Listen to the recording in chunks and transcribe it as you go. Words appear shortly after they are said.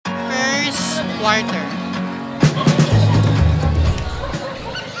quarter.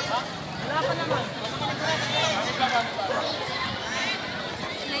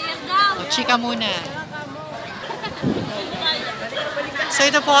 O, chika muna. So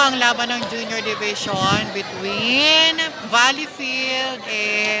ito po ang laban ng junior division between Valleyfield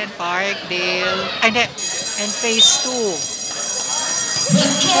and Parkdale and Phase 2.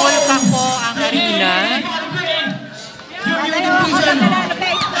 Full pack po ang arena.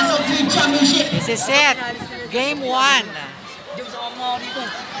 This is it. Game 1.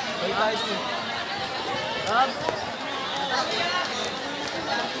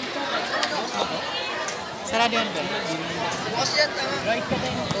 Sarado yun ba? Bukas yan, tama. Right ka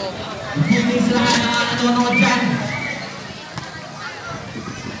din. Hindi sila nakakanonood dyan.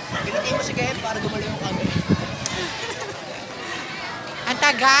 Pinatay mo si Gael para gumali yung camera. Ang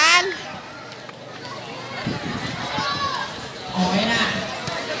tagal! Okay na.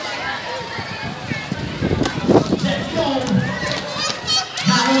 Let's go!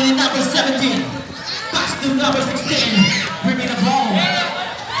 Nakunin number 17. Pass to number 16. Bring me the ball.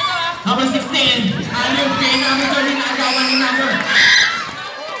 Number 16. Aliw kay number 13. Agawan ni number.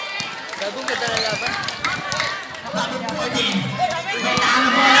 Bagong ganda na laban. Number 14. May tahan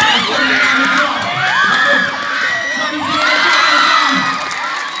ng bola. Number 12.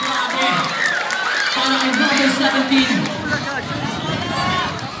 Grabe. Para kay number 17.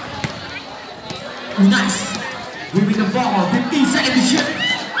 Nice. Moving the ball. 15 seconds to shoot.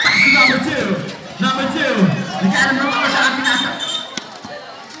 Pass to number 2. Number 2. Nagkaroon ng mga sa pinasa.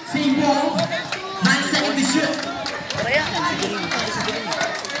 Same ball. 9 seconds to shoot.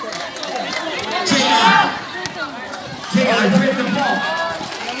 JR dribbling the ball.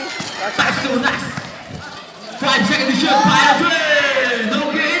 Pass to nice. 5 seconds to shoot. Fire three.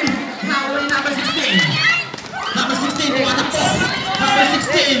 No good. Now only number 16. Number 16 for the ball. Number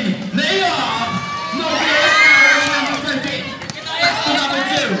 16. Layup. No good. Now only number 13. Pass to number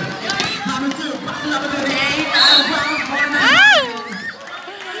 2. Number 2. Pass to number 38. Out of bounds for number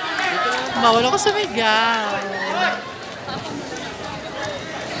 2. Bawal ako sumigaw.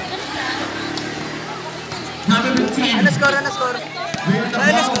 Number 15. Ano score? Ano score?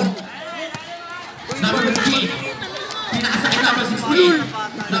 Ano score? Number 15. Pinasa kay number 16.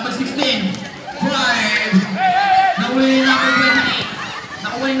 Number 16. Drive. Nakuha yung number 28.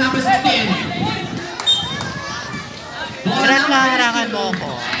 Nakuha yung number 16. Barat na harangan mo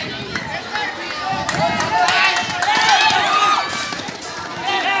ako.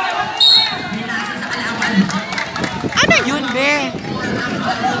 Pinasa sa kalaban. Ano yun, be?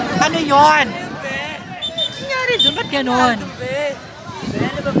 Ano yun? Nangyari doon? Ba't ganon?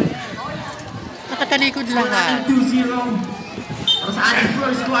 Nakatalikod lang ha. 2-0. Para sa ating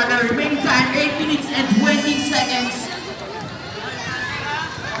first quarter. Remaining time 8 minutes and 20 seconds.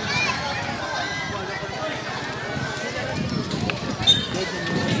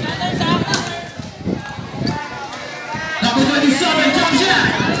 Number 27, jump shot.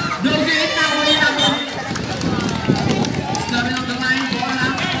 No good. Now only number. Stepping up the line. Ball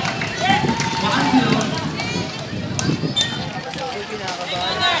out. 1-2.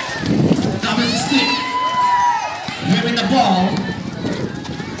 Number 16. Dribbling the ball.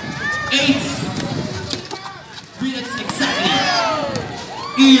 8 minutes exactly.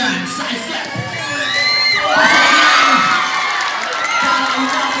 Ian, side step.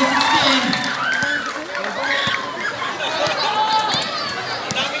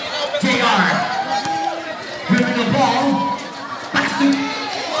 JR. Dribbling the ball. Pass to.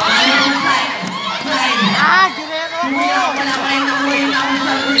 Ginero ko! Wala pa rin nakuha yung number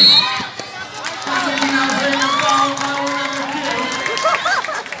 7. Pasok yung number ng ball.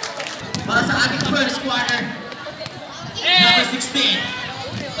 Para sa ating first quarter. Number 16.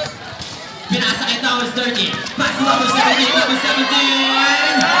 Pinasa kay number 30. Pass to number 17. Number 17.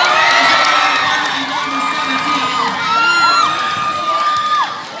 Number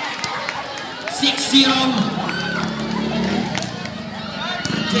 17. 6-0.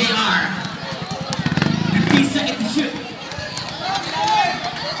 JR. 15 seconds to shoot.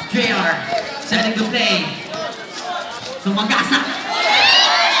 JR setting the play. Sumagasa.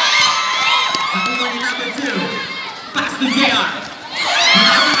 Nakuha ni number 2. Pass to JR.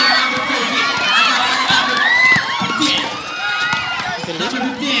 Pinasa kay number 30. Nagawa ni number 15. Number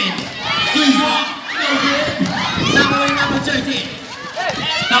 15. Twins walk. No good. Nakuha ni number 13.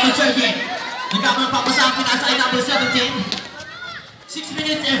 Number 13. Nagkakaroon ng papasang pinasa kay number 17. 6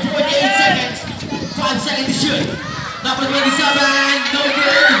 minutes and 48 seconds. 5 seconds to shoot. Number 27, no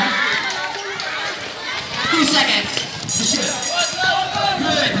good. 2 seconds to shoot.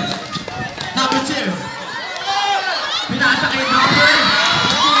 Good. Number 2. Pinasa kay number.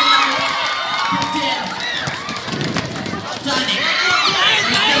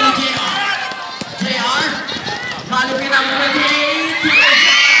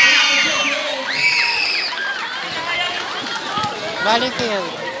 Valleyfield.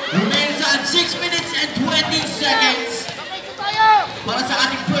 Remains on 6 minutes and 20 seconds. Para sa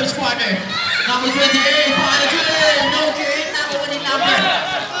ating first quarter. Number 28, PH2. No good. Number 1 in number.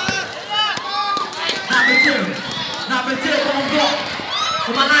 Number 2, kumunggo.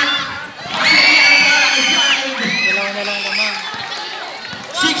 Kumangat. Dalawa na lang naman.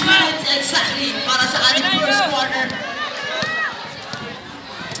 6 minutes exactly para sa ating first quarter.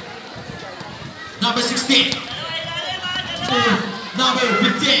 Number 16. Number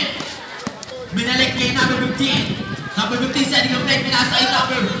 15. Minalik kay number 15. Number 15 setting of play. Pinasa ay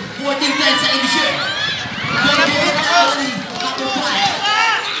number 14 sa initial. Number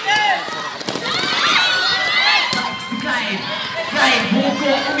 5. Grind.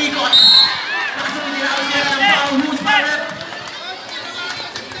 Buko. Umikot. Kaso nilawag niya ng foul. Who's fired?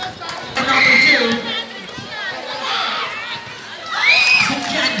 Number 2.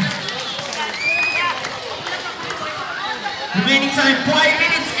 Sukyan. Remaining time 5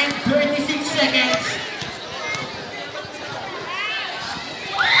 minutes and 36 seconds.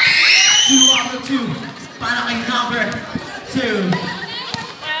 2 para kay number 2.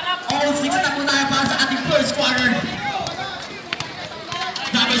 All 6 na po tayo para sa ating first quarter.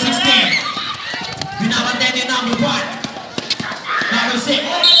 Number 16. Binabantay niyo number 1. Number 6.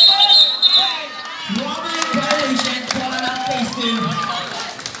 Robin violation. Call on phase 2.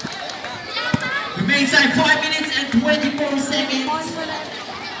 Remains time 5 minutes and 24 seconds.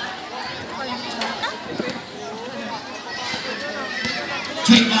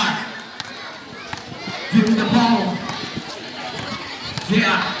 JR. Giving the ball.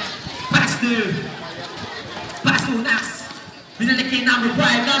 Yeah. Pass to Nax. Binalik kay number 5.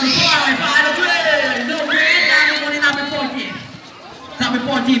 Number 5. Final three. No good. Number 1 and number 14. Number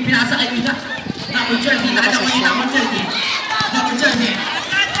 14. Pinasa kay Ida. Number 30. Nakatawa yung number 30. Number 30.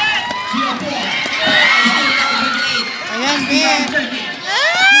 0-4. Ayan, B.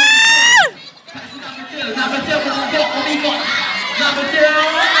 Number 2. Umikot. Number 2.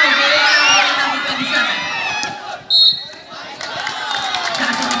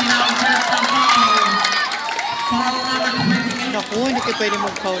 Naku, hindi ka pwede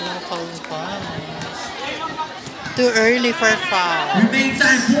mag-foul ng foul pa. Too early for foul. Remains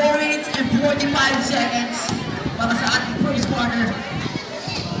time 4 minutes and 45 seconds para sa ating first quarter.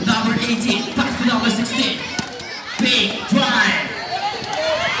 Number 18, pass to number 16. Big drive.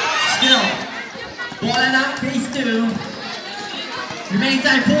 Still. Bola na, phase 2. Remains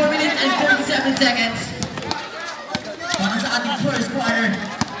time 4 minutes and 37 seconds para sa ating first quarter.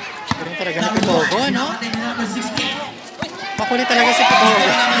 Parang talaga na Pitogo, no? Number 16. Makulit talaga si Pitogo.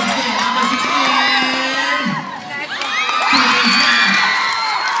 Number 16.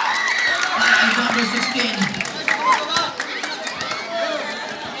 Number 16.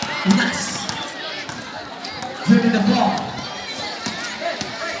 Nice. Dribbling the ball.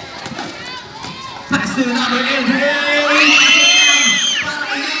 Pass to number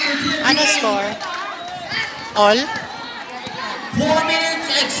 8. Ano score? All? 4 minutes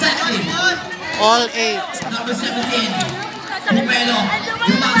exactly. All 8. Number 17. Pumelo.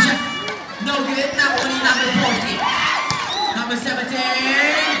 Yung shot. No good. Now only number 40. Number 17.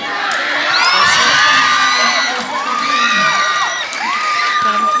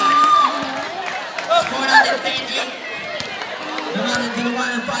 Score natin 10-8.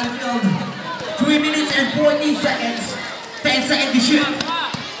 Naman ang Valleyfield. 3 minutes and 40 seconds. 10 seconds to shoot.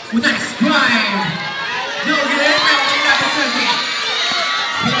 Nice drive. No good. Now only number 30.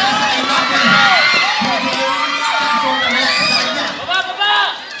 Pinasa kay number 48.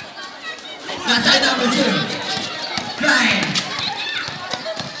 Nasa number 2. Clyde.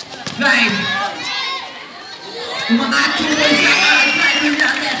 Umangat 2 ways na para Clyde will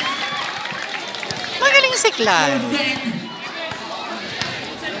not let. Magaling si Clyde.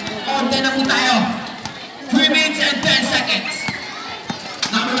 On 10 na po tayo. 3 minutes and 10 seconds.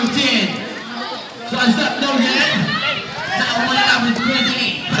 Number 15. So I stop no yet. Now one number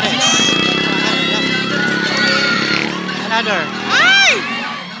 28. Another. Ay!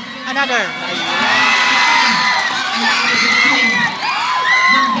 Another.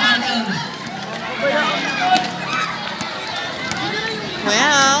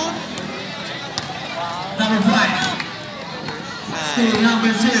 Well. Number 5. Still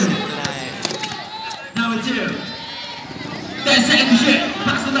number 2. Number 2. 10 seconds to shoot.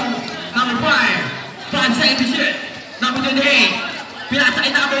 Pass to number 5. 5 seconds to shoot. Number 28. Pinasa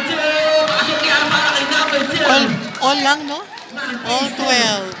kay number 2. Pasok yan para kay number 2. All lang, no? All 12.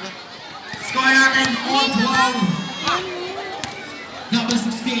 Score natin all 12. Number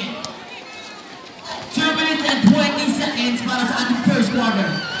 16. 2 minutes and 20 seconds para sa ating first quarter.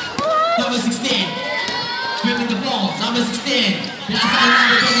 Number 16. Dribbling the ball. Number 16. Nasa kay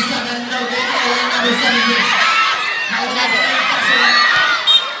number 27, no good. Away number 17. Nawala ko yung paso.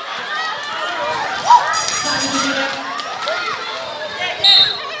 Sabi ko nila.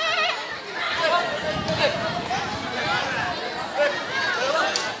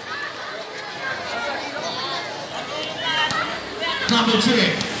 Number 2.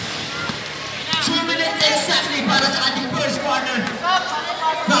 2 minutes exactly para sa ating first quarter.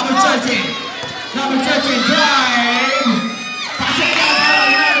 Number 13. Number 13, drive. Pasok down para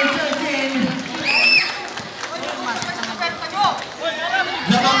number 13.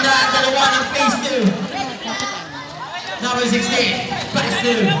 Lamang dalawa ng phase 2. Number 16, pass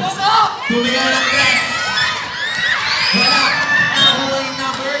 2. Tumigaw ng press. Wala. Nakuha yung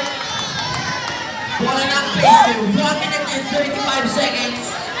number. Wala ng phase 2. 1 minute and 35 seconds.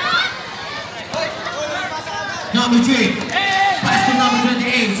 Number 3, pass to number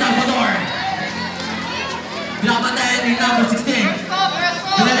 28, Salvador. Pinapatayan ni number 16.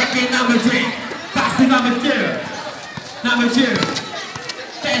 Pinalik kay number 3. Pass to number 2. Number 2.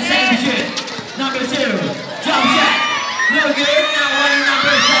 10 seconds to shoot. Number 2. Jump shot. No good. Now one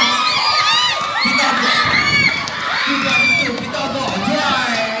number 10. Pitogo. 2 Pitogo.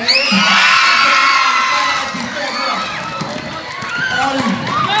 Drive. All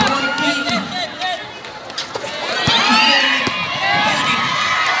one team.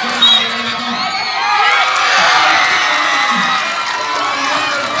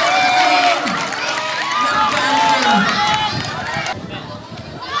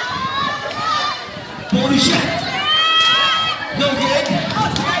 Bonus shot. No good.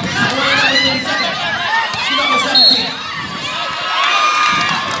 Away number 27. To number 17.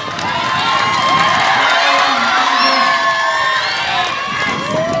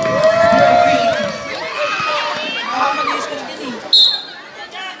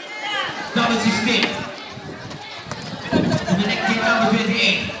 Number 16. To the next game, number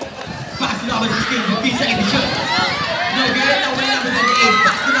 28. Pass to number 16. 15 seconds to shoot. No good. Away number 28.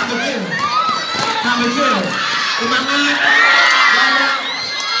 Pass to number 2. Number 2, umangat, wala.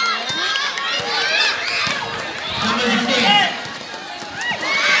 Number 16.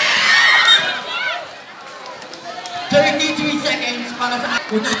 33 seconds para sa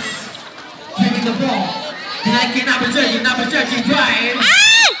Unas. Taking the ball. Dinaikin number 30, drive.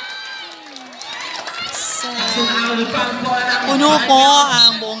 So Puno po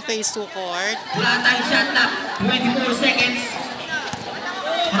ang buong phase 2 court. Wala tayong shot na 24 seconds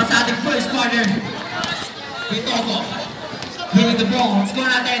para sa ating first quarter. Pitogo. Hitting the ball.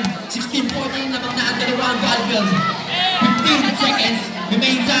 Score natin 16-14 na magdaan dalawang battlefield. 15 seconds.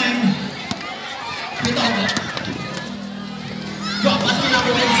 Remaining time. Pitogo. Drop pass to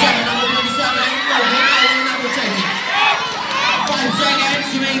number 27. Number 27. Number 30. 5 seconds.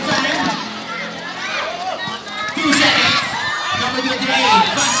 Remaining time. 2 seconds. Number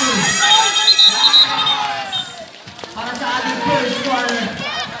 28. Pass to. Para sa ating first quarter.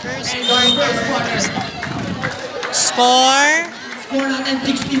 First quarter. Score. Score natin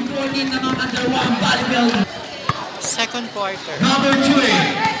 16-14 na mga dalawang battlefield. Second quarter. Number 3.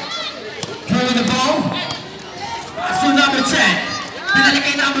 Throwing the ball. Pass to number 10. Pinalik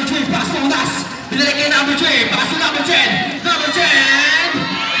kay number 3. Pass to Unas. Pinalik kay number 3. Pass to number 10. Number 10.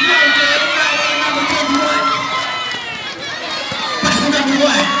 No good. Now number 21. Pass to number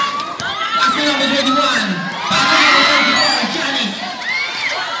 1. Pass to number 21. Pass to number 24. Janice.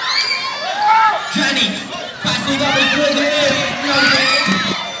 Janice. Pass to number 28. No good.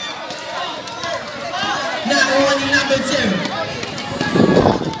 Now on number 2.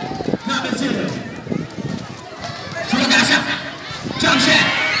 Number 2. Sumagasha. Jump shot.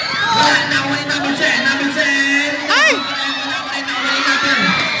 Now on number 10. Number 10. Ay! Number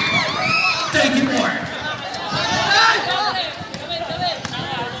 34.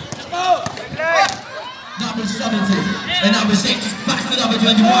 Number 17 and number 6. Pass to number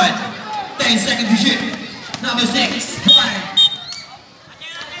 21. 10 seconds to shoot. Number 6. Fire.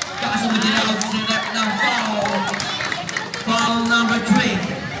 Kaso mo din ako sinap ng foul. Foul number 3.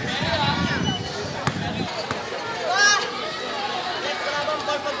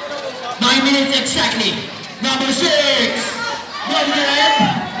 Nine minutes exactly. Number 6. Number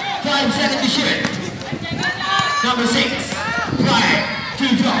 5 seconds to shoot. Number 6. Fire.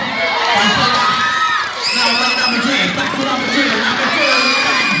 2 drop. 1 foot out. Now by number 3. Back to number 2. Number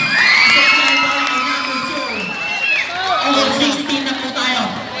 2. Number 16 na po tayo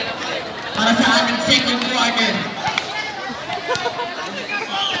para sa ating second quarter.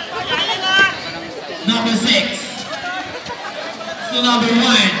 Number 6. So number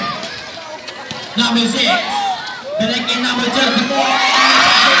 1. Number 6. Direct kay number 34.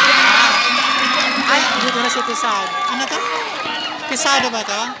 Ay, dito na si Tisad. Ano to? Pisado ba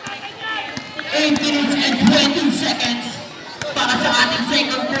to? 8 minutes and 20 seconds para sa ating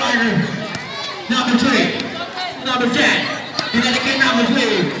second quarter. Number 3. Number 10. Binalik kay number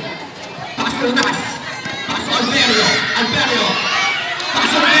 3. Pass to Nas. Pass to Alberio. Alberio.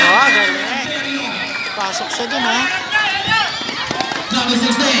 Pass to Alberio. Oh, galing. Pasok siya dun, ha? Number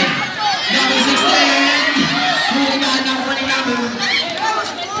 16. Number 16. Huligan ng running number.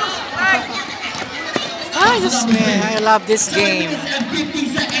 Ay, Diyos me. I love this 7 game. minutes and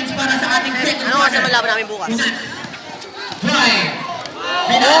 50 seconds para sa ating second Ano oras quarter. naman laban namin bukas? Drive.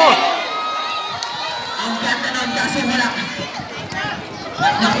 Oh! Ang ganda ng kaso wala.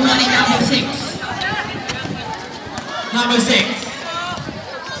 Nakuha ni number 6. Number 6.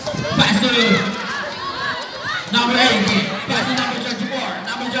 Pass to number 8. Pass to number 34.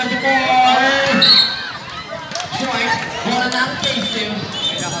 Number 34. Short. Bola ng PH2.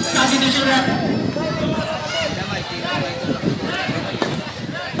 Substitution rep.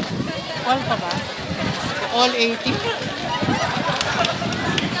 All pa ba? All 80?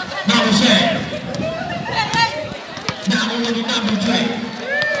 Number 7. Nakuha ni number 3.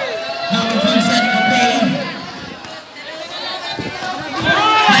 Number 3 setting the pain.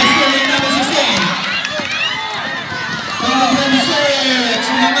 Nice goal in number 16. Number 26.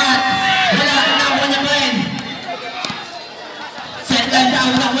 Sumamat. Wala ka na nakuha niya pa rin. Set line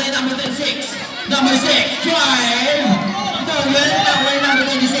down. Nakuha ni number 26. Number 6. Drive. Nakuha ni number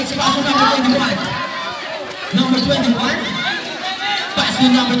 26. Pass to number 21. Number 21. Pass to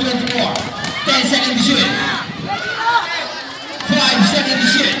number 24. 10 seconds to shoot. 5 seconds to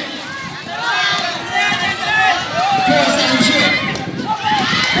shoot. 4 seconds to shoot.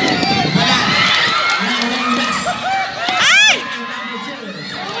 Wala. Wala yung last. Ay! Number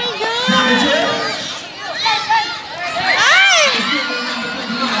 2. Oh my God! Number 2. Ay!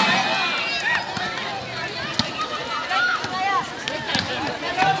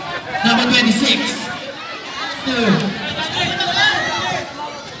 Number 26. 2.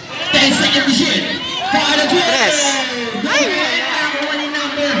 10 seconds to shoot. 5 to 2. Tres. Ay!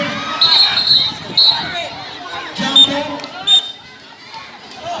 Number. Jumbo.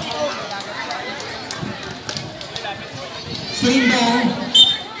 Swing ball.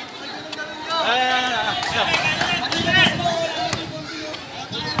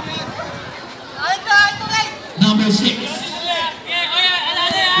 Number 6.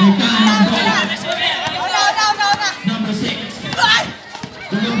 Rekahan bola. Number 6.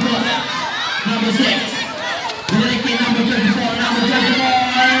 Dengan bola. Number 6. Binalik kay number 24. Number 24.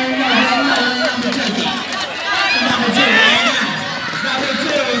 Number 30. Number 2. Number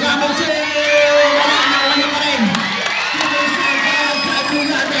 2. Number 2. Wala pa rin.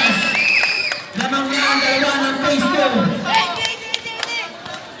 Lamang niya ang dalawa ng phase 2.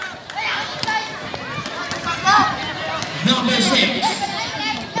 Number 6.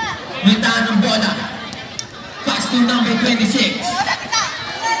 Mintahan ng bola. Pass to number 26.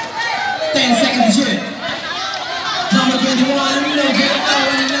 10 seconds to shoot. Number 21. No good.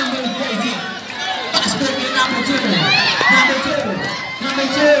 Number 30. Pass to number 2. Number 2. Number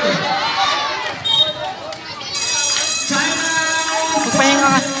 2. Time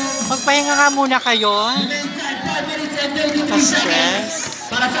out. Magpahinga nga muna kayo. 5 minutes and 33 Ka-stress. seconds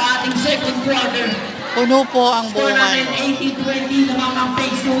para sa ating second quarter. Puno po ang Score buong natin ano. 18-20 lamang ang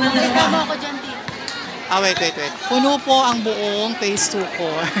phase 2 ng dalawa. Ah, wait. Puno po ang buong phase 2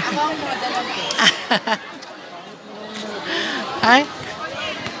 ko. Ay?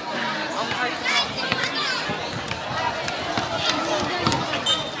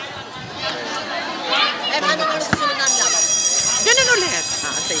 Ano nga susunod namin laban? Ganun ulit.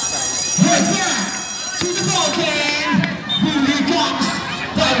 Safe pa rin. Right here to the ball game. Here he comes.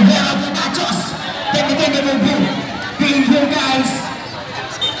 The winner of the matches. Take it over boom. Being here, guys.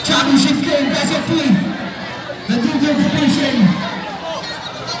 Championship game, best of 3. The two-game division.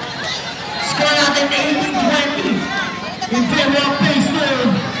 Score natin 18-20 in favor of phase 2.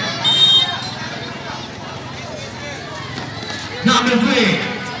 Number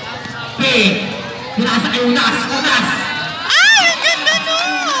 3. Big. Nasa kay Unas. Ay, ang ganda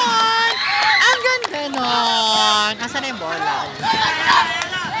nun! Ang ganda nun! Asan na yung bola?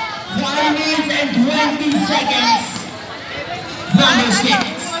 1 minute and 20 seconds. Number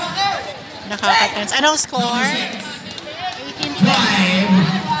 6. Nakaka-tense. Anong score? 5.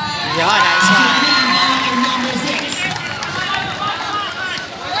 Yan, nice one. Number 6.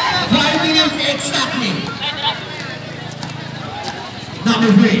 5 minutes exactly. Number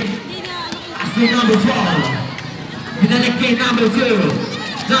 3. After number 4. Binalik kay number 2.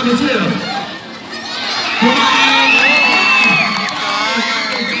 Number 2.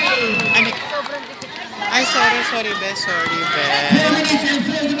 Ay, Ay, sorry, Bes. Sorry, 4 Bes. minutes and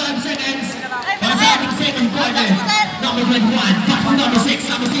 45 seconds. Para sa ating second quarter. Number 21, pass to number 6.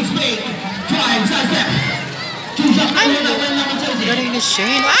 Number 6, break. Drive, side step. Two shot, number 20. Galing ni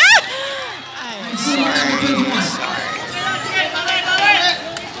Shane. Ah! Ay, Number 21.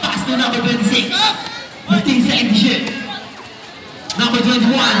 Pass to number 26. 15 seconds to shoot. Number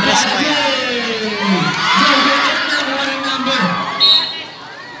 21. Yes, Pass ma'am. number 1 number.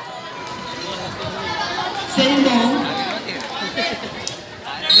 Same ball.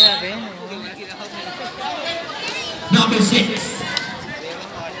 Grabe. Number 6.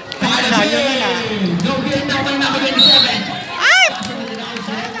 Layo na lang. No good, number 27. Ay!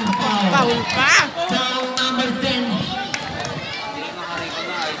 Paul pa! Foul number 10.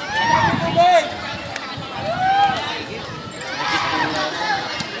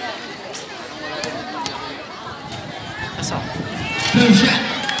 Pasok. Third shot.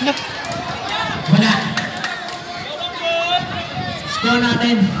 Nap. Wala. Score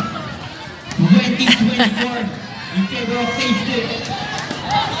natin 20-24 in favor of PH2.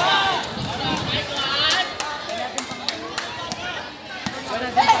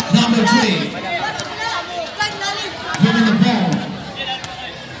 Number 3. Given the ball.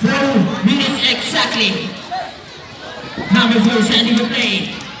 4 minutes exactly. Number 4 sending the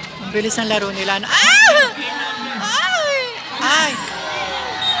play. Ang bilis ng laro nila. Ah! Ay! Ay!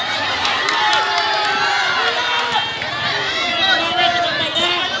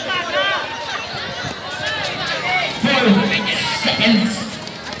 Seconds.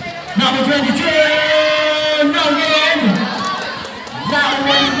 Number 22. No good. Now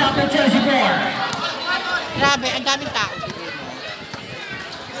winning number 34. Grabe, ang daming tao.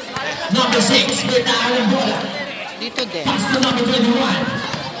 Number 6 with the iron ball. Dito din. Pass to number 21.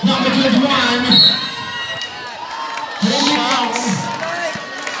 Number 21. Holding foul.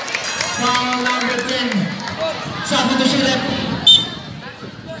 Foul number 10. Sabi to siya left.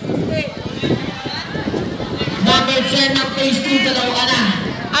 Number 10 ng PH2, dalawa ka na.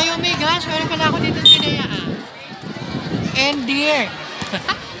 Ay, oh my gosh, meron pala ako dito sinayaan. And dear.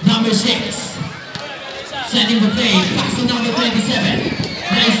 Number 6. Setting the play. Pass to number 27.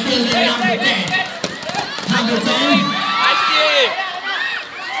 Nice still in number 10. Number 10.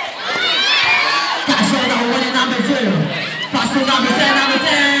 Kaso nakuha ni number 2. Pass to number 10. Number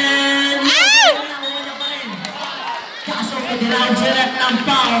 10. Nakuha pa rin. Kaso pinilawag siya left ng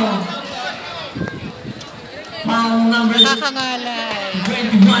foul. Foul number Kakangalay.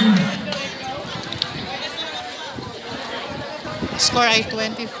 21. Score ay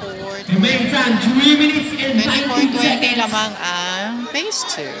 24. Remain time 3 minutes and 19 24-20 seconds. lamang ang phase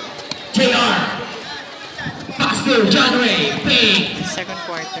 2. JR. Pass to John Ray. Pay. Second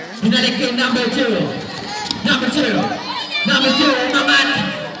quarter. Binalik kay number 2. Number 2. Number 2. Mamat.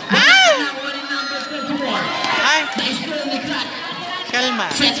 Ah! Nakuha ni number 24. Ay, Nice goal ni Clark. kalma.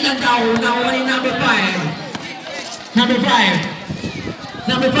 Set lang daw. Nakuha ni number 5. Number 5.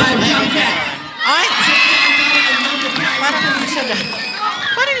 Number 5. Jump set. Ay! Set lang daw ay number 5. Parang hindi siya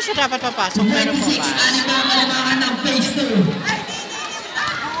parang hindi siya dapat papasok pero 26. papasok. Anim na kalamangan ng phase 2.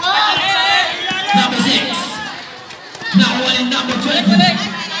 Number 6. Nakuha ni number 20.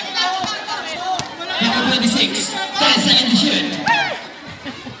 Number 26. 10 seconds to shoot.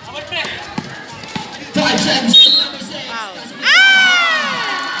 5 seconds. Number 6. Foul.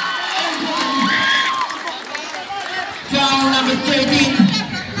 Foul number 13.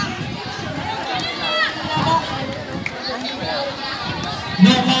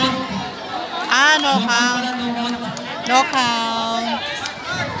 No count. Ah, no No count. count. No count. No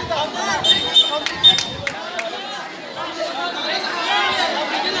count.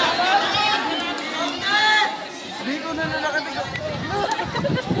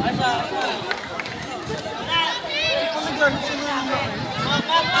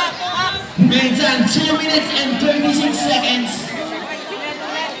 Remains on 2 minutes and 36 seconds.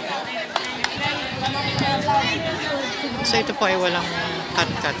 So ito po ay walang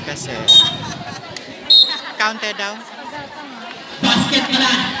cut-cut kasi. Counted daw. Basket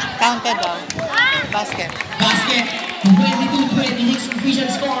pala. Counted daw. Basket. Basket. 22-26 official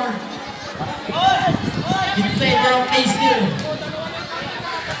score. In favor of phase 2.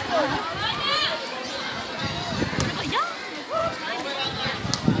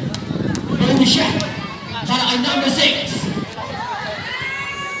 Holy shot. Para kay number 6.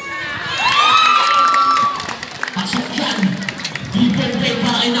 Pasok yan. Deeper play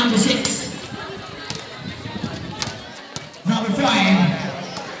para kay number 6. Number 5.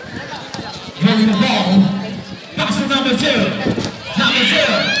 Holding the ball. Pass to number 2. Number 2.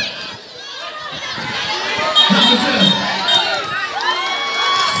 Number 2.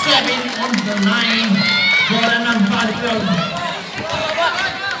 7 on the line.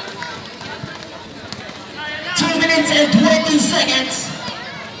 20 seconds.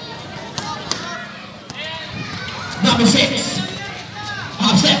 Number 6.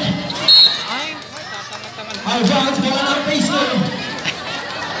 Offset. Ay, tatanga-tanga na. Advance ball ng baseline.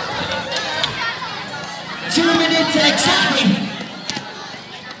 2 minutes exactly.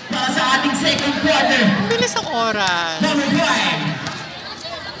 Para sa ating second quarter. Ang bilis ang oras. Number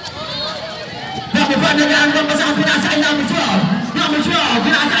 5. Number 5 na gano'n pa sa pinasakay number 12. Number 12,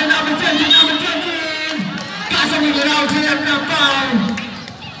 pinasakay number 20. Number 20. Kasama nyo raw siya ng foul.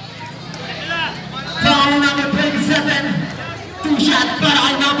 Foul number 27. 2 shot para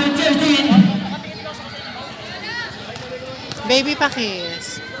kay number 13. Baby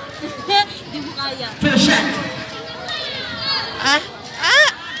pakis. Di mo kaya. First shot.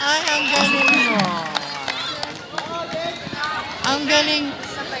 Ay, ang galing mo. Ang galing.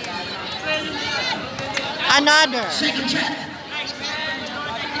 Another. Second shot.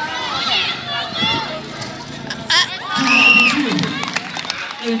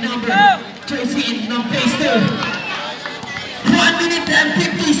 A number 13 ng phase 2. 1 minute and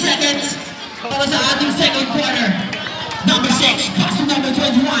 50 seconds para sa ating second quarter. Number 6, pass to number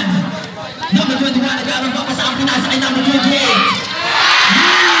 21. Number 21, nag-aaral pa sa ang pinasakay number 28.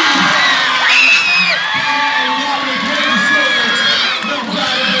 Number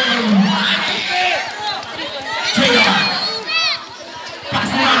 26, JR. Pass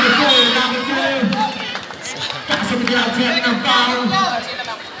to number 2, number 2. Pass to the outside ng foul.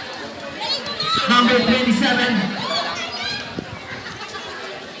 Number 27.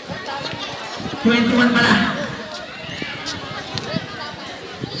 21 pala.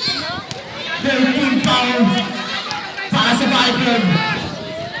 13 foul para sa Viper.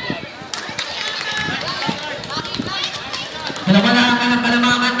 Palamanangan ang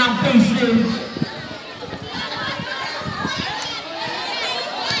palamangan ng phase 2.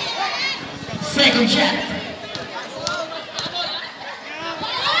 Second shot.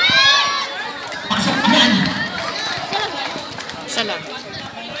 Pasok yan. Isa lang.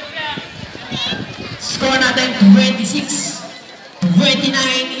 Score natin 26, 29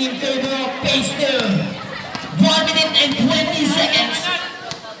 in favor of phase 2. 1 minute and 20 seconds.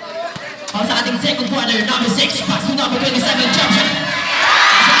 Para sa ating second quarter, number 6, pass to number 27, jump shot.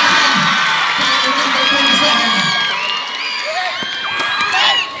 Para number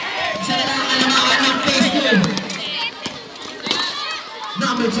 27. Isa na lang ang alamangan ng phase 2.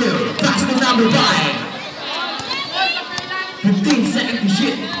 Number 2, pass to number 5. 15 seconds to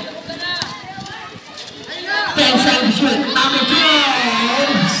shoot. 10 seconds to shoot. Number 2.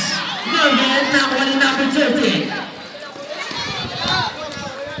 No good. Now only number 13.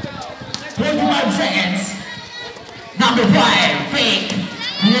 45 seconds. Number 5. Fake.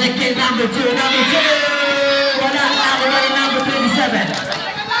 And then again number 2. Number 2. Wala. Number 1 and number 27.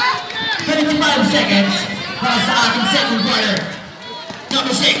 25 seconds. Para sa ating second quarter.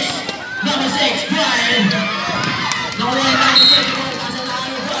 Number 6. Number 6. Brian. Number 1 and number 31. As an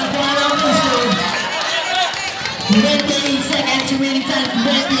honor for the ball of this 28 seconds remaining time.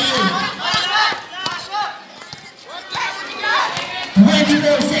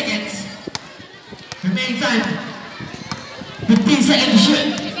 24 seconds remaining time. 15 seconds to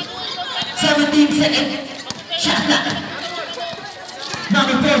shoot. 17 seconds shot clock.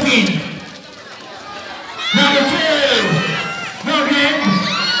 Number 14. Number 2. No good.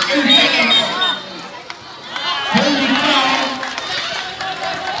 8 seconds. Holding foul.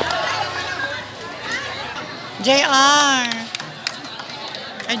 JR.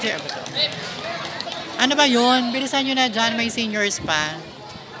 Ay, JR ba to? Ano ba yun? Bilisan nyo na dyan. May seniors pa.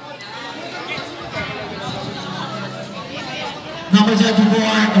 Number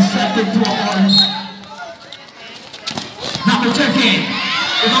 34 is selected to all. Number 13.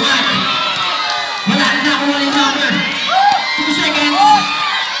 Umangat. Wala na kung walang number. 2 seconds.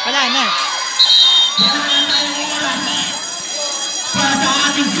 Wala na. Wala na tayong oras. Para sa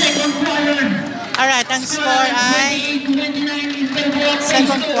ating second quarter. Alright, ang score ay 28-29 in favor of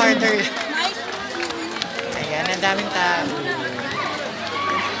second phase 2. quarter. Ayan, ang daming tao.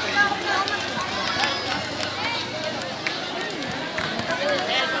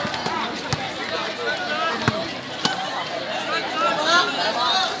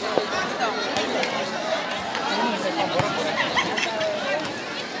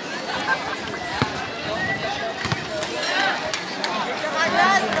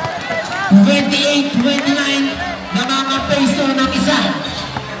 na mga phase 2 ng isa.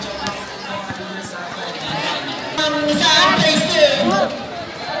 Ang isa ang phase 2.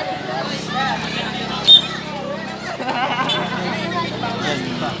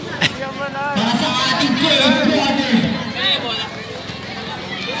 Para sa ating third quarter.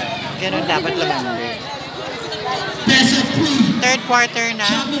 Ganun dapat laman. Best of 3 Third quarter na.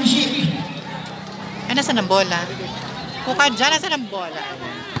 Championship. Ay, nasa ng bola? Kuka dyan, nasa ng bola?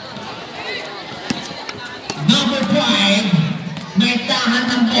 Number 5, may tahan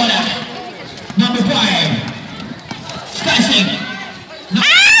ng bola. Number 5, slashing.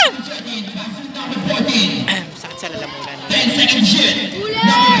 Number 13, passing number 14. Sakit sa lalamunan. 10 seconds shoot.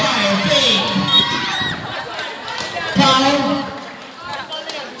 Number 5, fake. Foul.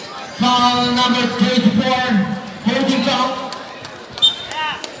 Foul number 34, holding foul.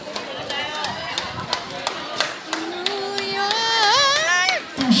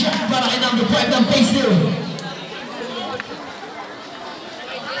 Two shot para kay number 5 ng PH2.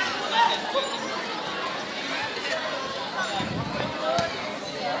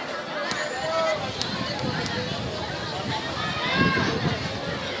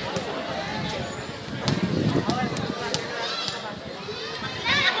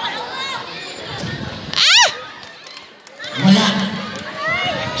 Wala.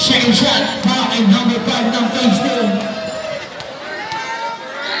 Second shot para kay number 5 ng PH2.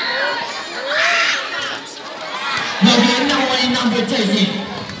 No good, now winning number 13.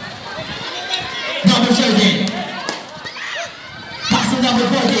 Number 13. Passing number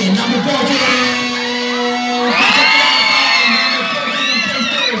 14. Number 14. Pasok na ang number 14 ng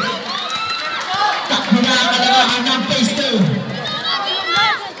PH2. Takbo na ang kalalahan ng PH2.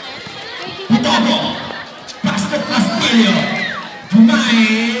 Pitobo. Pastor Castillo.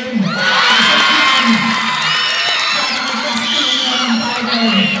 Kumain. Pasok yan. Pastor Castillo ng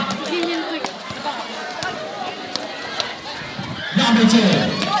Bible. Number 2.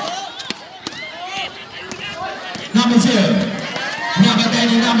 Number 2. Number 10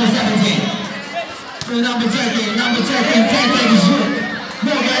 and number 17. So number 13. Number 13. 10 seconds shoot.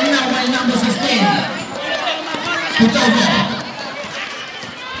 Morgan now by number 16. Pitobo.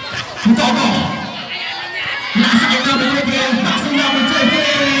 Pitobo. Nasa kay number 13. Passing number 13.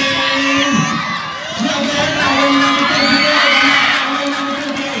 Morgan now by number 13. Now by number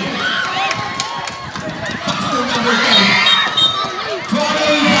 13. Passing number 10.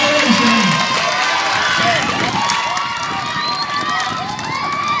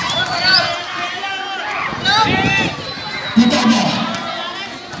 Pitobo.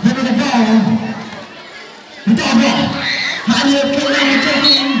 Give the ball. Pitobo. Hanip kay number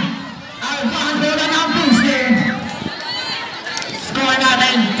 13. Alvaro na ng booster. Score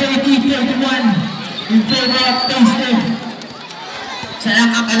natin 30-31 in favor of PH2. Sa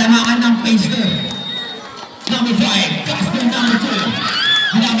nakakalamangan ng PH2. Number 5, Castillo number 2.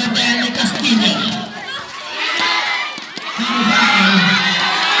 Binabantayan ni Castillo. Number 5.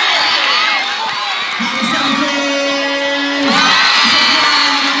 Number 17.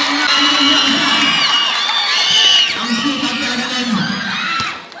 Ang sikat talaga nun.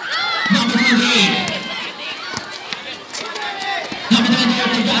 Number 28. Number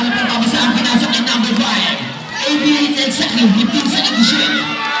 28, nagkaanap ng pabasaan. Pinasok ni number 5. 8 minutes and second, 15 seconds to shoot.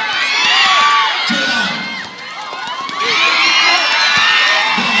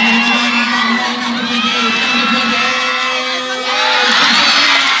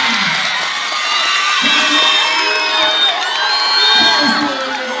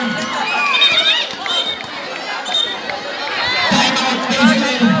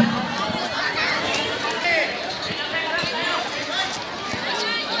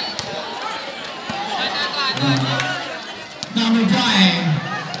 Number 5.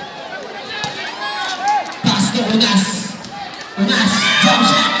 Pass to Unas. Unas, jump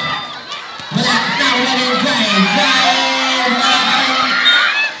shot. Wala, now let it drive. Drive,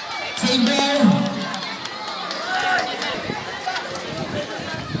 same ball.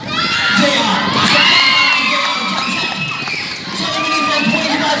 JR, pass it down. Jump shot. 7 minutes and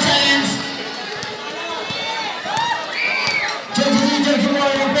 25 seconds. JJ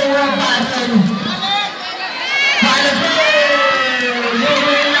Moore in favor of Boston.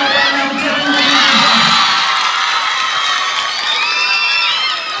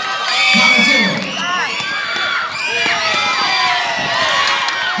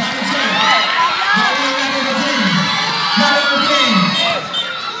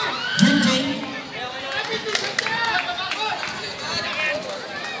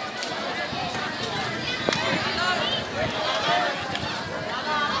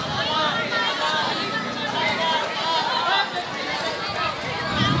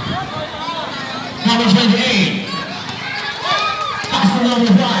 Number 28. Pass to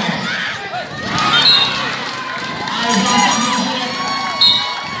number 5.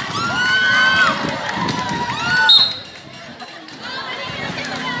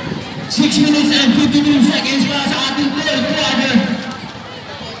 6 minutes and 52 seconds para sa ating third quarter.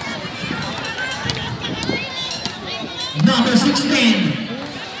 Number 16.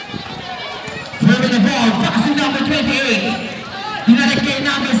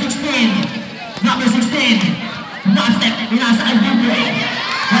 16. Number 16. Non-step. Inasaan Buboy.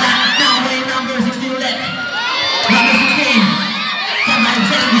 Wala. Now away number 16 ulit. Number 16. Sabay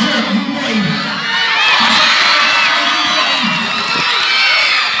sa shoot. Buboy.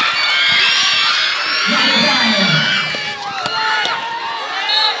 Number 5.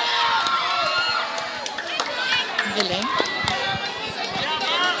 Ang galing.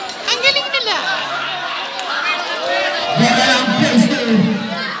 Ang galing nila. Bottom PH2.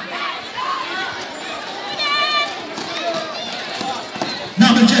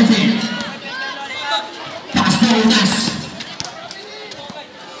 Number 13. Pass to Unas.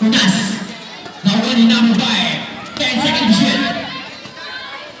 Unas. Now winning number 5. 10 seconds to shoot.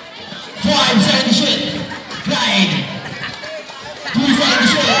 5 seconds to shoot. Clyde. 2 seconds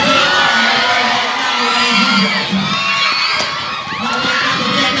to shoot.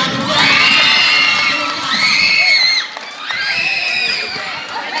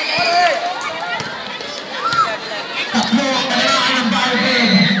 Tatlo ang kailangan ng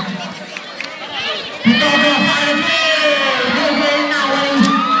Barbell. Ito ko, final play! Go play na, walang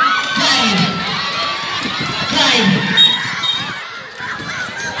Clyde. Clyde.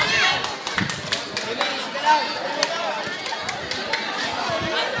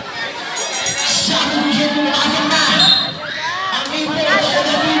 Shot and shoot, pumasok na. Ang Ipo,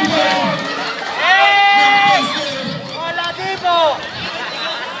 ang Ipo. Hola, Dipo!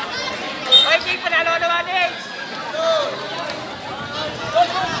 Oy, King, panalo naman eh!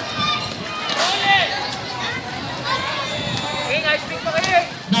 King, ice pick pa kayo!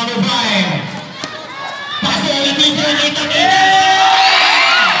 Number 5. Pass to the Ipo, Ipo.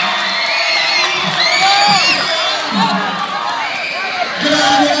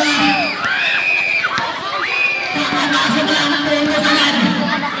 Grabe na. Pakanasok lang ang punto sa land.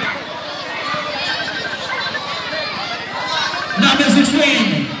 Number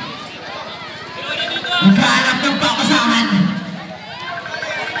 16. Nagkahanap ng pakasaman.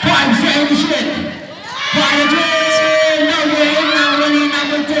 5 seconds to shoot. Final play. No way. Nawali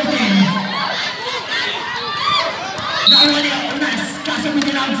number 13. Nawali ang Unas. Kaso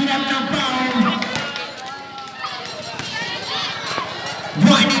bitinawag sila ng foul.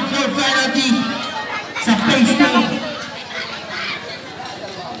 Running for penalty sa PH2.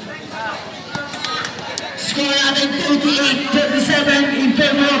 Score natin 38-37 in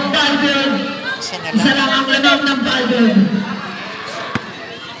favor of Barbell. Isa lang ang lamang ng Barbell.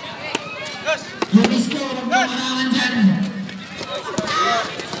 Yung score ang pamarangan dyan.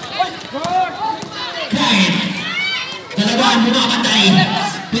 Kahit dalawa ang bumakatay.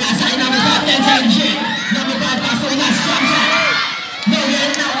 Pinasay namin sa 10 seconds shot. Number 5 pass to Unas. Jump shot. No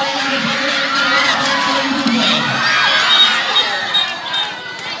yan na. Wala na pa. Wala na. Wala pa. Wala na. Wala na.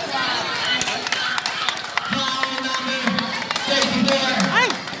 Foul number 34. Ay!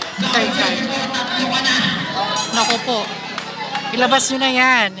 Number Tay. 34. Tatlo ka na. Naku po. Ilabas nyo na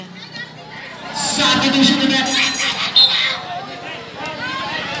yan. Substitution ulit.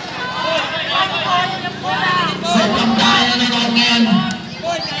 Sa pagdaan na nanood ngayon,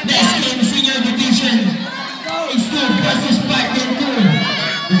 next game senior division is 2 versus 5 and 2.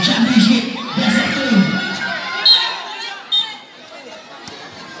 The championship, best of 2.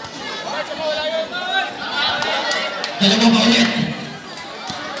 Dalawa pa ulit.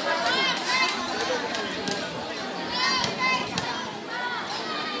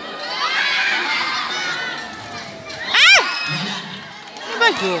 Wala. Ano ba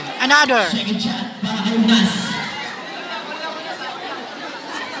yun? Another. Second shot para kay Unas.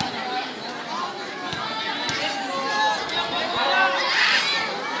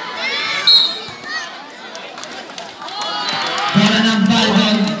 Bola ng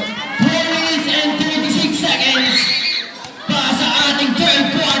Barbell. 4 minutes and 36 seconds para sa ating third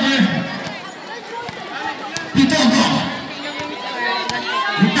quarter. Pitogo.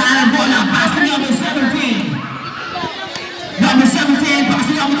 Itala bola. Pass to number 17. Number 17. Pass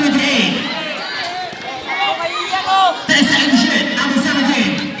to number 28. 10 seconds shot. Number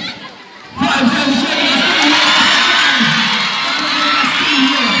 17. 5 seconds shot.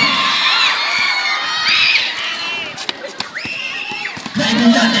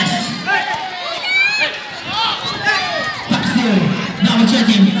 Number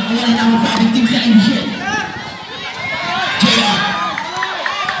 13, number 5, 15 seconds shot. JR.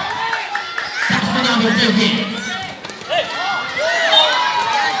 Pass to number 13.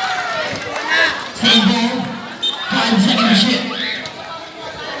 Same ball. 5 seconds shot.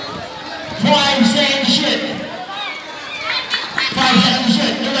 5 seconds shot. 5 seconds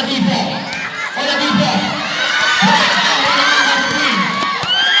shot. Oladipo. Oladipo.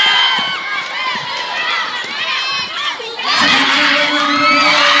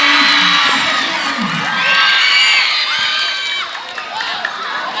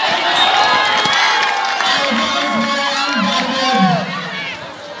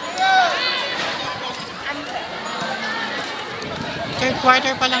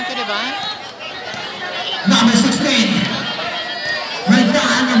 quarter pa lang to, di ba? Number 16.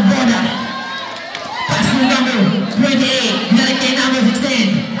 Randaan ng bola. Pass to number 28. Balik kay number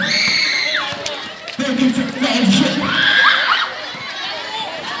 16. 13 seconds shoot.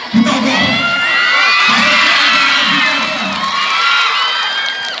 Togo.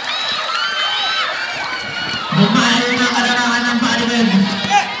 Bumayo na kalarangan ng volleyball.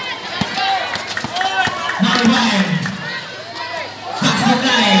 Number 5. Pass to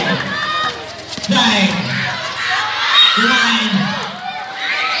Clyde. Clyde. Line.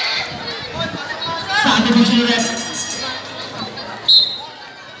 Sa ating mission rep.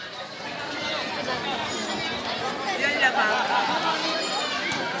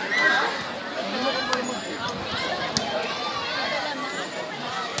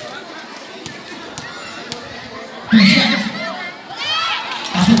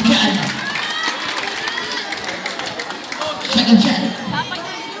 Pasok dyan. Second shot.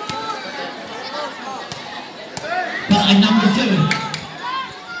 By number 2.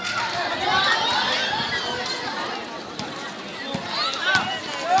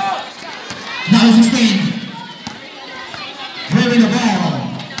 Number 16. Moving the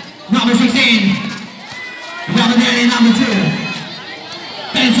ball. Number 16. Number 2.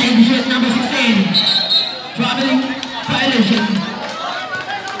 10 seconds shoot. Number 16. Traveling violation.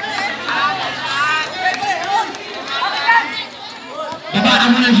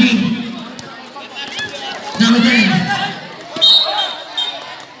 Babaan mo na, G. Number 10.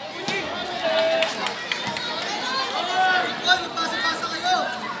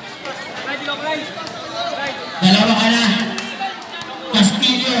 Dalawa ka na.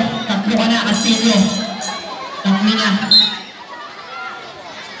 Castillo. Tatlo ka na, Castillo. Tatlo na.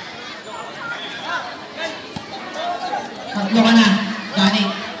 Tatlo ka na. Dani.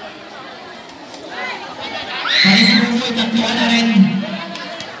 Dani si Bungboy, tatlo ka na rin.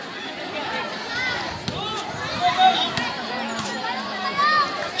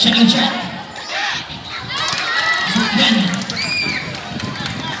 Second shot. Sukyan.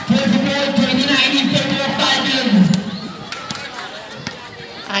 44-29 in favor of Biden.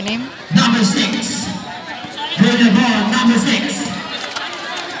 Anim. Number 6. Hold the ball. Number 6.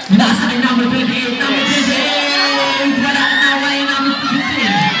 Nasa kay number 28. Number 28. Wala na. Wala yung number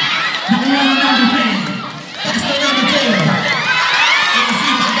 15. Nakuha ng number 10. That's the number 2.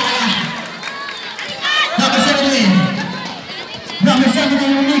 Inisipag talaga. Number 17. Number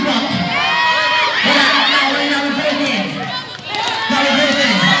 17 yung likot. Wala na. Wala yung number 20. Number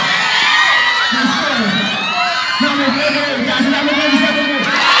 20. Number 4. Number 20. That's number 27.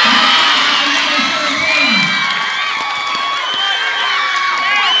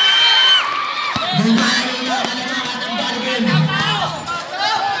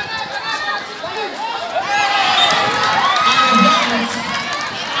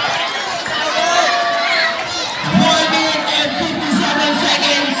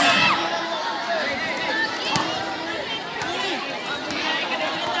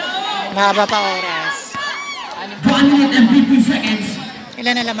 Mahaba pa oras. 1 minute and 50 seconds.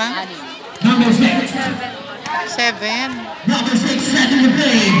 Ilan na lamang? Number 6. 7. Number 6 set in the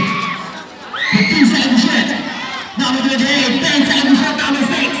play. 15 seconds shot. Number 28. 10 seconds shot. Number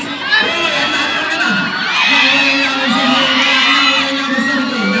 6.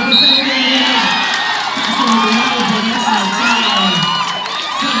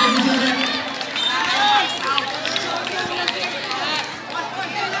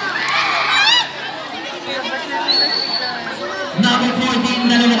 Number 14,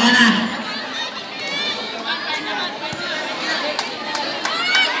 dalawa ka na.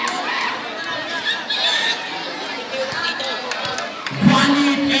 One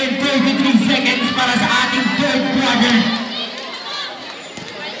minute and 33 seconds para sa ating third quarter.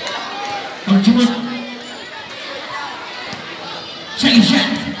 Pagsunod. Second shot.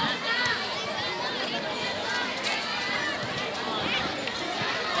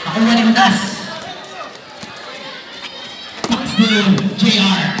 Ako wali ko taas.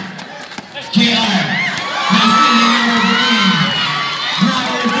 JR. JR. Nice thing in number 15.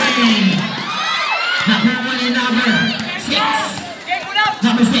 Number 15. Nakuha ni number 6.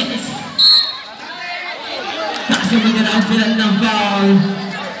 Number 6. Kasunod na ang filat ng foul.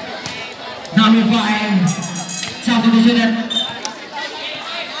 Number 5. Subdivision.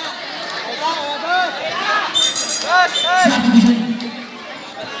 Subdivision.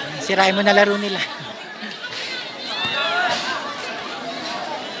 Sirain mo na laro nila.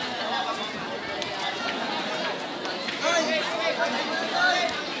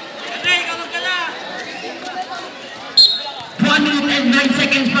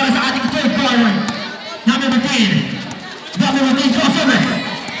 Seconds para sa ating third quarter. Number 10. Number Number 15 crossover.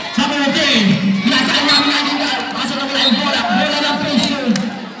 Number 15. Lasaan namin natin yan. Pasok na mula yung bola. Bola ng PH2.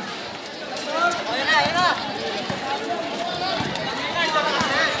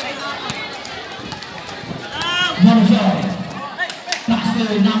 Number 12. Pass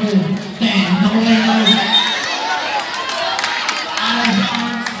to number 10. Number 11. Out of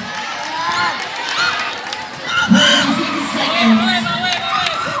bounds. 26 seconds.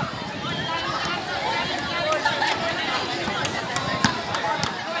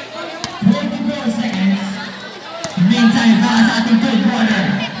 24 seconds. Meantime, para sa ating third quarter.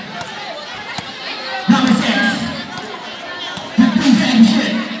 Number 6. 15 seconds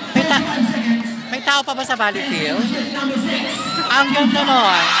shoot. 51 seconds. May tao pa ba sa battlefield? Number 6. Ang ganda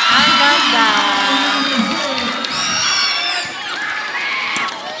nun. Ang ganda.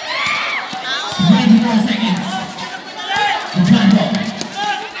 Seconds. Jumbo.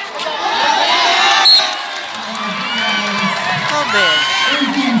 Kobe.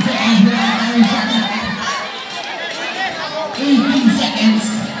 18 seconds. 18 seconds.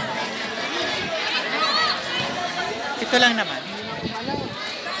 Ito lang naman.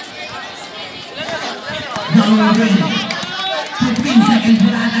 Number 15 seconds.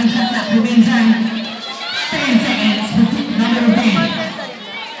 Wala tayong shot clock. Remains 10 seconds. Number 10.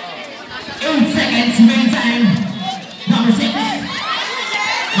 8 seconds. Remains time. Number 6.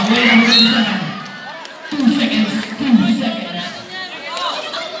 Away number 7. 2 seconds. 2 seconds.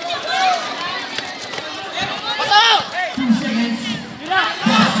 2 seconds.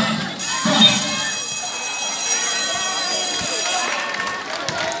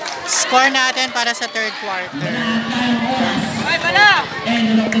 Score natin para sa third quarter. Ay, bala!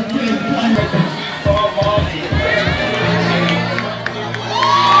 End of the third quarter.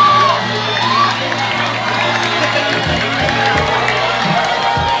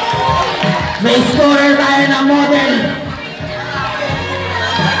 May scorer tayo ng model.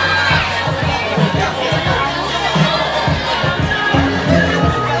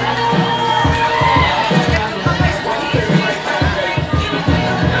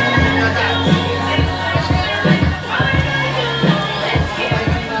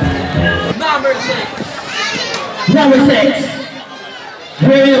 Number 6.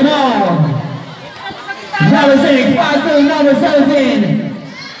 Bring the ball. Number 6. Pass to number 17.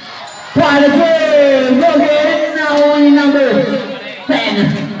 Try to play. Logan. Now only number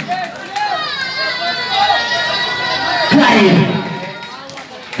 10.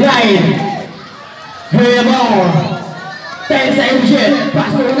 Glide. Bring the ball. 10 seconds shit.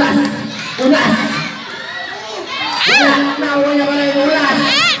 Pass to Unas. Now only Unas.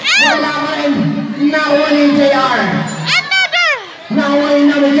 Now only JR. Now only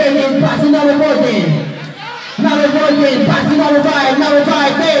number 13, pass to number 14. Number 14, pass to number 5. Number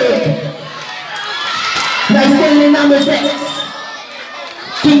 5, big. Nice still in number 6.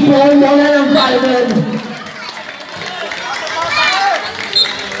 Keep on, wala ng Bible.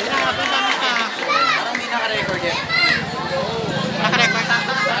 Parang hindi naka-record yan. Naka-record.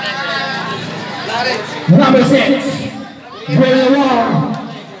 Number 6. Bring the wall.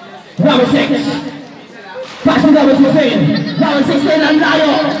 Number 6. Pass to number 15. Number 16, ang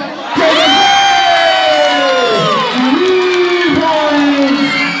layo. Take it. 3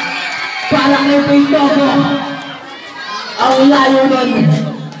 points. Parang may pinto ko. Ang layo nun.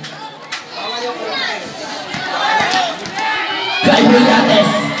 Kay Brillantes.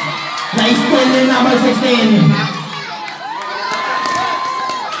 Na-steal ni number 16.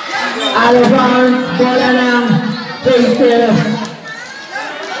 Out of bounds. Bola ng PH2.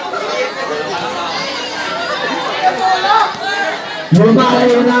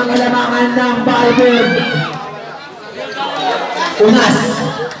 Lumalayo na ang kalamangan ng battlefield. Unas.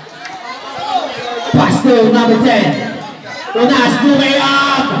 Pass to number 10. Unas, way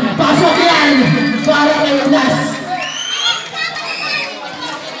up. Pasok yan. Para kay Unas.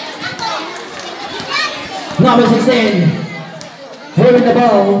 Number 16. Holding the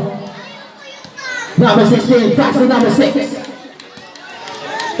ball. Number 16. Pass to number 6.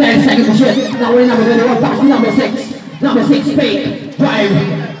 10 seconds to shoot. Now we're number 21. Pass to number 6. Number 6, fake, drive,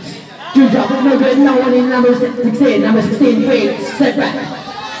 two drop, no good, no one in number 16, fake, step back,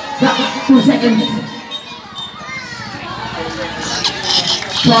 2 seconds.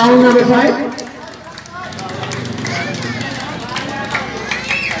 Foul number 5.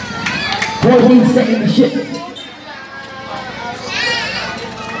 14 seconds shit.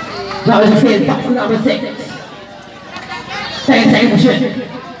 Number 16, pass to number 6. 10 seconds shit.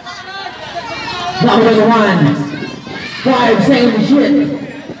 Number 21. 5 seconds shit.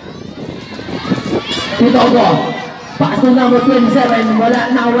 Ito ko. Pass to number 27.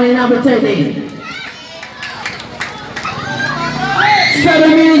 Wala na away number 30.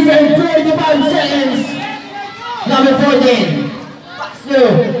 7 minutes and 35 seconds. Number 14. Pass to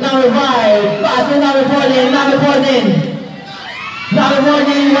number 5. Pass to number 14. Number 14. Number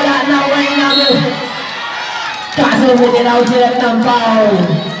 14, wala na way number. Kaso mo tinaw sila ng foul.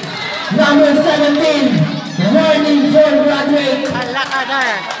 Number 17, warning for graduate. Hala ka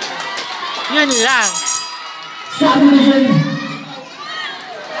na. Yun lang. Subdivision.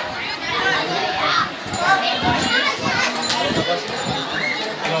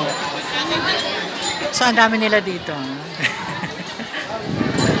 So, ang dami nila dito.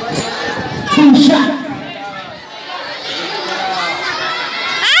 Two shot.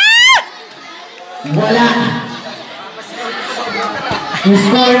 Wala. Yung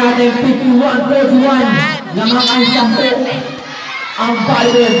score natin 51-31. Lamang ang 10 ang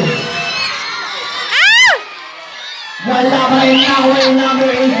Baldwin. Wala pa rin away number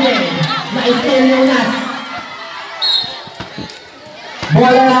 18 na Estel Lunas.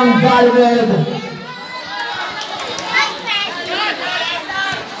 Bola ng Baldwin.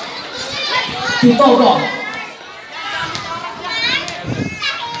 Titogo.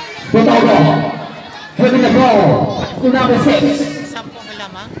 Having the ball to number 6. Sampung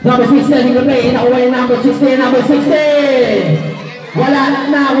lamang. Number 6 setting the play. Away number 16. Number 16. Wala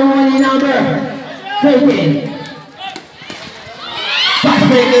na away number 13. Fast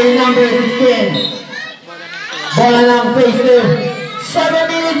breaking number 16. Bola ng face to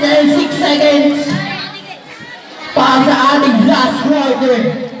 7 minutes and 6 seconds. Para sa ating last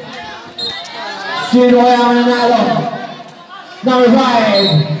quarter. Sino kaya ang nanalo? Number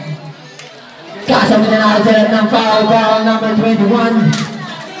 5. Kasama na natin sila ng foul number 21.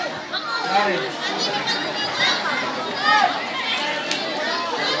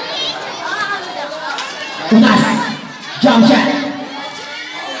 Unas, jump shot.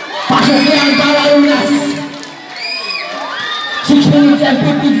 Pasok yan para Unas. 6 minutes and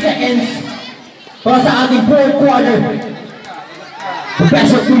 15 seconds para sa ating fourth quarter. The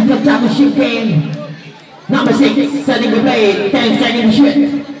best of the championship game. Number 6, setting the play, 10 seconds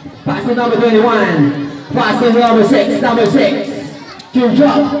shoot. Pass to number 21. Pass to number 6. Number 6. To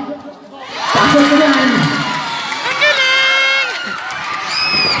drop. Pass to yan.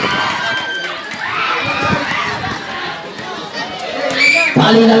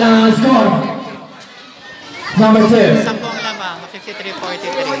 Tali na lang ang score. Number 2. Sampung lamang.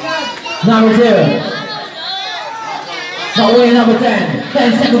 53-43. Number 2. Away number 10.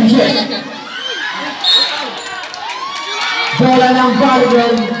 10 seconds shoot. Bola ng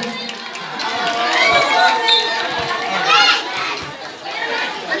volleyball.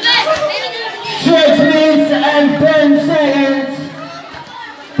 6 minutes and 10 seconds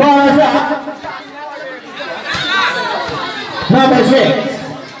para sa number 6.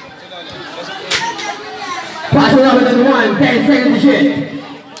 Pass to number 21, 10 seconds to shoot.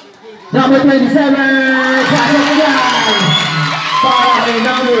 Number 27, pass to yan. Para kay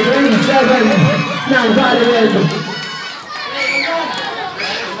number 27 ng volleyball.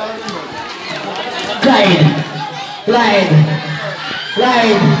 Glide.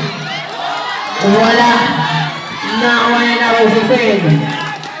 Wala na away number 16.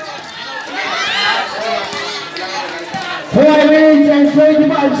 4 minutes and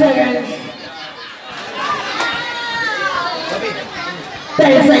 25 seconds.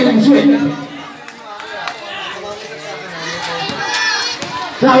 10 seconds shoot.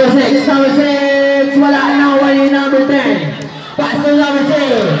 Number 6, wala na away number 10. Pass to number 2.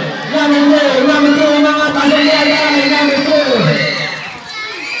 Number 2, mga pasok niya kay number 2.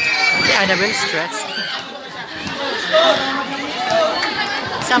 Annabelle stressed.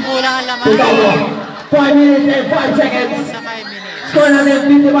 10 lang ang laman. 5 minutes and 5 seconds. Sa 5 minutes. Score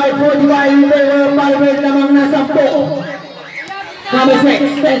natin 55-45 in favor of Palmer lamang na 10. Number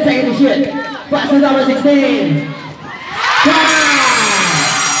 6, 10 seconds to shoot. Pass to number 16.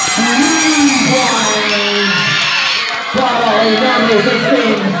 Para kay number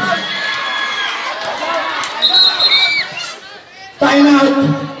 16. Time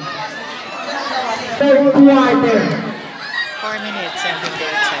out. Third quarter. 4 minutes and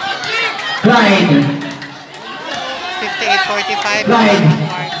 58 seconds. Glide. 58-45. Glide.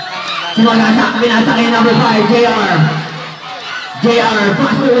 Binasa kay number 5, JR.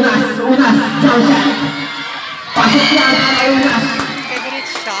 Pass to Unas, jump shot. Pasok yan kay Unas. Favorite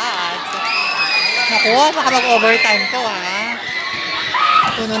shot. Naku, baka mag-overtime to ha.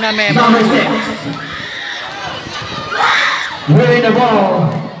 Puno na memo. Number 6. Winning the ball.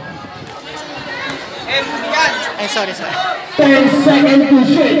 Ay, sorry. 10 seconds to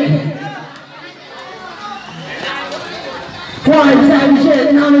shoot. 5 seconds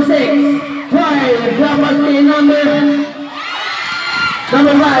shoot, number 6. 5, drop us the number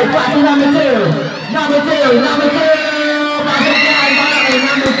right, pass to number 2. Number 2, number 2. Pass it down,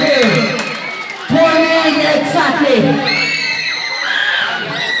 number 2. 4 minutes exactly.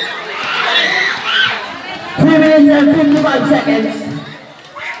 3 minutes and 55 seconds.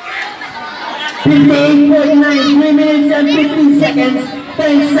 58:49, 3 minutes and 15 seconds.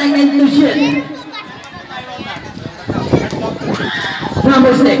 10 seconds to shoot.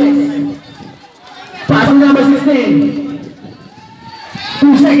 Number 6. Pass to number 16.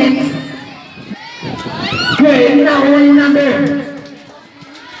 2 seconds. Good, now only number.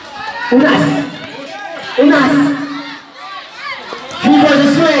 Unas. Unas. 3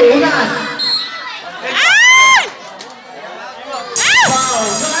 quarters away, Unas.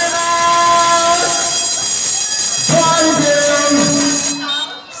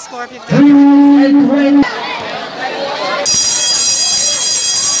 Score 50. 3 minutes and 20.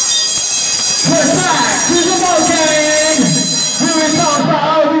 First back to the motion. Here it comes for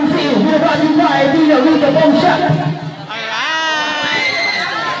RBC. We're running by Villa with the ball shot. Alright!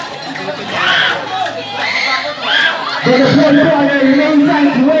 For the fourth quarter, remains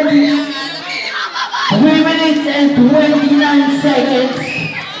at 3 minutes and 29 seconds.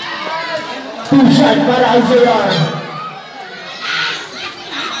 2 shots para IJR.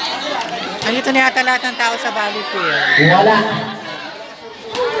 Andito na yata lahat ng tao sa Valley Field. Wala.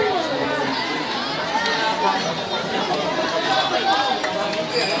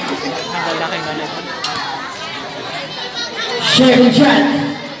 Nagalaki na lang. Second shot.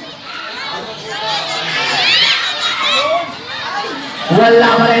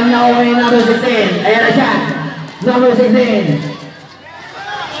 Wala pa rin na uwi number 16. Ayan na siya. Number 16.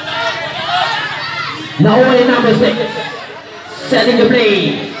 Nauwi number 6. Setting the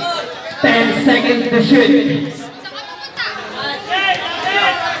play. 10 seconds to shoot.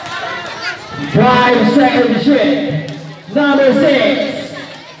 5 seconds to shoot. Number 6.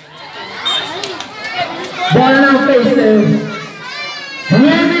 Ball now faces. 3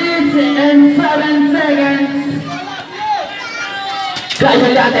 minutes and 7 seconds. Slide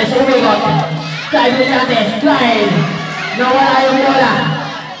Brillantes, umikot. Slide Brillantes, slide. Nawala yung bola.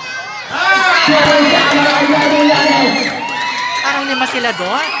 Slide Brillantes. Parang lima sila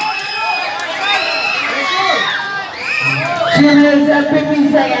doon. 2 minutes and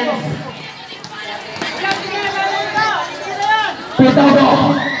 15 seconds.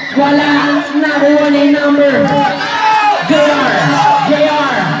 Pitogo. Wala. Nakuha ni number. JR.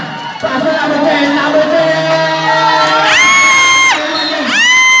 Pass to number 10. Number 10.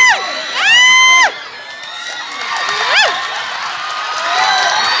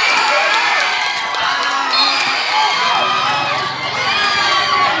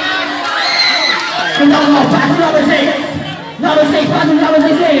 Pitogo. Pass to number 6. Number 6. Pass to number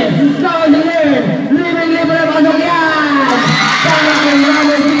 16. Number 16. Libre na pasok yan. Tama kay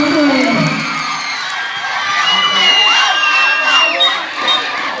number 16.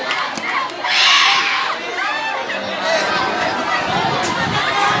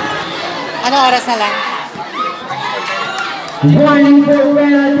 Ano oras na lang? Warning for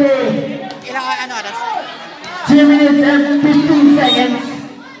penalty. Ano oras? 2 minutes and 15 seconds.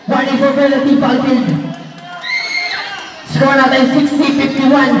 Warning for penalty, Palpin. Score natin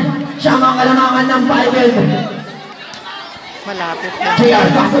 60-51. Siya ang kalamangan ng Palpin. Malapit na.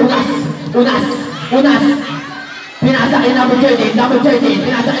 JR, pass Unas. Unas. Pinasa kay number 13. Number 13.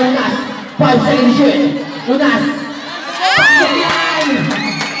 Pinasa kay Unas. 5 seconds shoot. Unas. Pasok yan.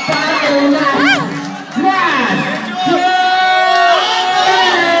 Para kay Unas. Unas.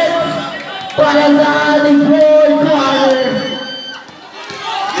 Para sa ating fourth quarter.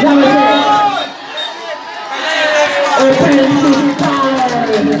 Number 6. Open to power.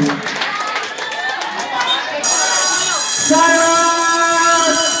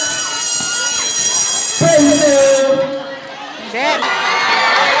 Silence. PH2. Hindi.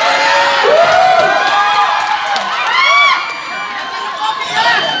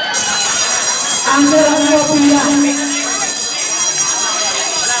 Ang sarap mo pila.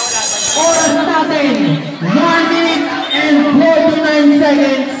 Oras natin, 1 minute and 49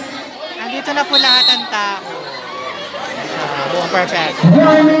 seconds. Andito na po lahat ng tao. Sa buong perfect.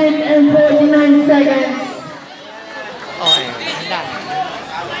 1 minute and 49 seconds. Okay. Handa.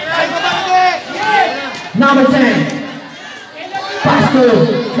 Number 10. Pass to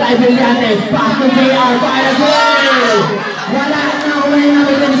Slide Brillantes. Pass to JR. Fire goal. Wala na uwi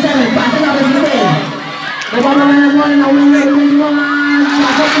number 27. Pass to number 16. Napamamanan mo na uwi number 21.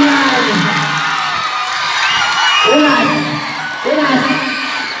 Pasok yan. Unas.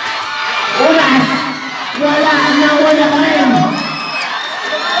 Wala na uwi pa rin.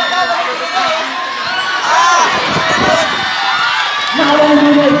 Nawala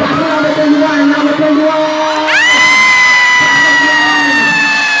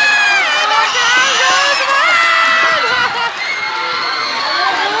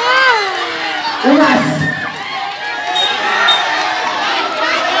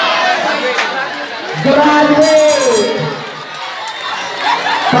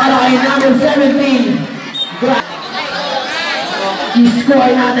Para kay number 17.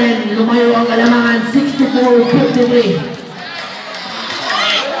 I-score natin, lumayo ang kalamangan 64-53.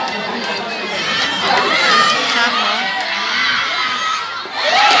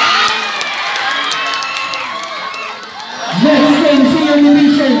 Next game, senior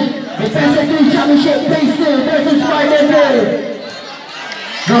division, the PH2 championship, PH2 versus PH2.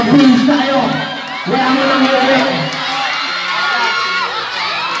 Mag-please tayo, wala mo nang hiwari.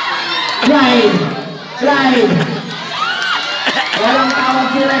 Ride. Walang tawag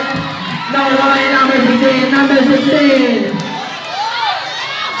select. Nawala number 15, number 16.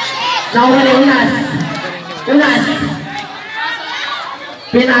 Nawala Unas.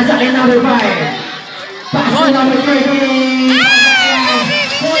 Pinasa kay number 5. Pass to number 13.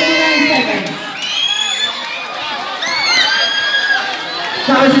 49 seconds.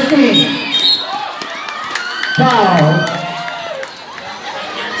 Number 16. Foul.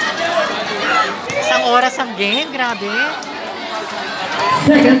 Isang oras ang game, grabe.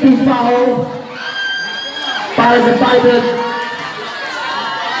 Second team foul. Para sa Bible.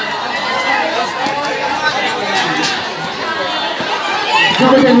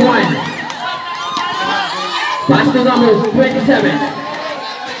 Number 1. Pass to number 27.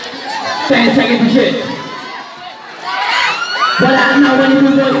 10 seconds to shoot. Wala nawa ni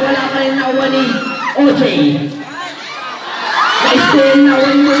Buboy, wala pa rin nawa ni OJ. Still nawa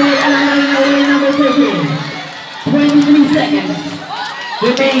ni Buboy, wala pa rin nawa ni number 13. 23 seconds.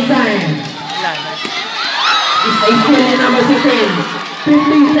 Remaining time. Is still ni number 16.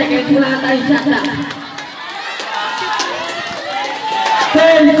 15 seconds, wala na tayong shot clock.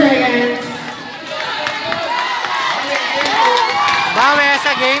 10 seconds. Bawi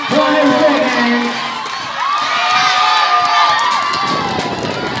sa game 2. 5 seconds.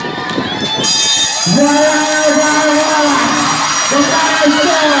 Wala. The final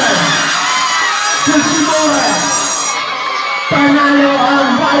score. 64. Panalo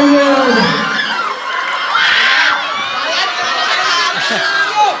ang Bollywood.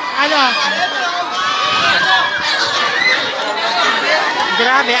 Ano?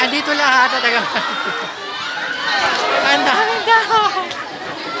 Grabe, andito lahat at ang dami daw.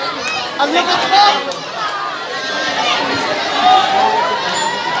 Ang lagot mo!